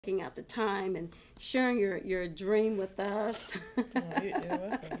taking out the time and sharing your dream with us. You're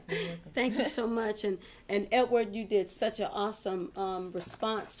welcome. Thank you so much. And Edward, you did such an awesome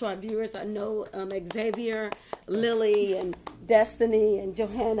response to our viewers. I know Xavier, Lily, and Destiny, and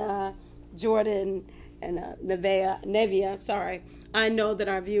Johanna, Jordan, and Nevaeh, sorry. I know that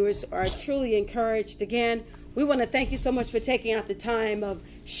our viewers are truly encouraged. Again, we want to thank you so much for taking out the time of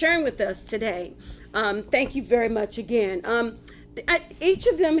sharing with us today. Thank you very much again. Each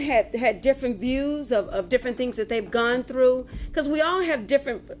of them had different views of different things that they've gone through, because we all have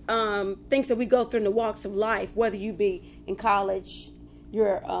different things that we go through in the walks of life, whether you be in college,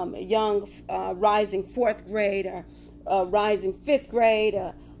 you're a young rising 4th grade, or rising 5th grade.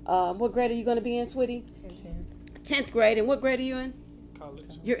 What grade are you going to be in, sweetie? 10th grade. And what grade are you in?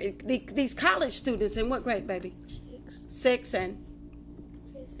 College. These college students in what grade, baby? 6 and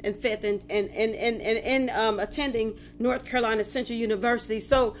 5th, and attending North Carolina Central University.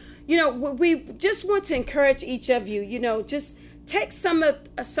 So, we just want to encourage each of you, just take some of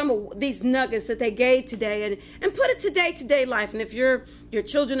these nuggets that they gave today and put it to day-to-day life. And if your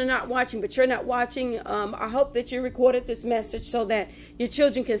children are not watching, but you're not watching, I hope that you recorded this message so that your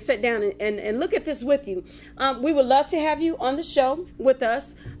children can sit down and look at this with you. We would love to have you on the show with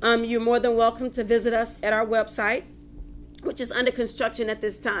us. You're more than welcome to visit us at our website, which is under construction at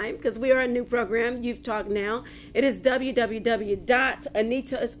this time, because we are a new program, Youth Talk Now. It is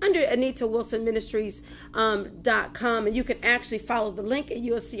www.Anita, it's under AnitaWilsonMinistries.com, and you can actually follow the link, and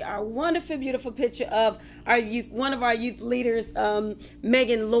you'll see our wonderful, beautiful picture of our youth, one of our youth leaders,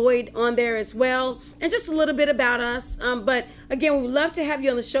 Megan Lloyd, on there as well, and just a little bit about us. But again, we would love to have you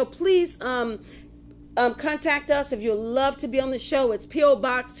on the show. Please contact us if you'd love to be on the show. It's P.O.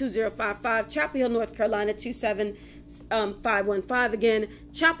 Box 2055, Chapel Hill, North Carolina 27515. Again,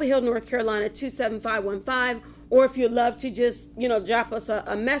 Chapel Hill, North Carolina 27515. Or if you'd love to just, drop us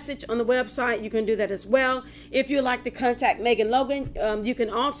a message on the website, you can do that as well. If you'd like to contact Megan Logan, you can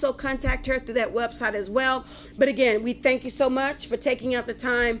also contact her through that website as well. But again, we thank you so much for taking out the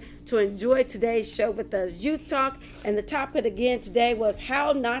time to enjoy today's show with us, Youth Talk. And the topic again today was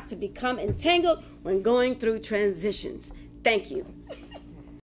how not to become entangled when going through transitions. Thank you.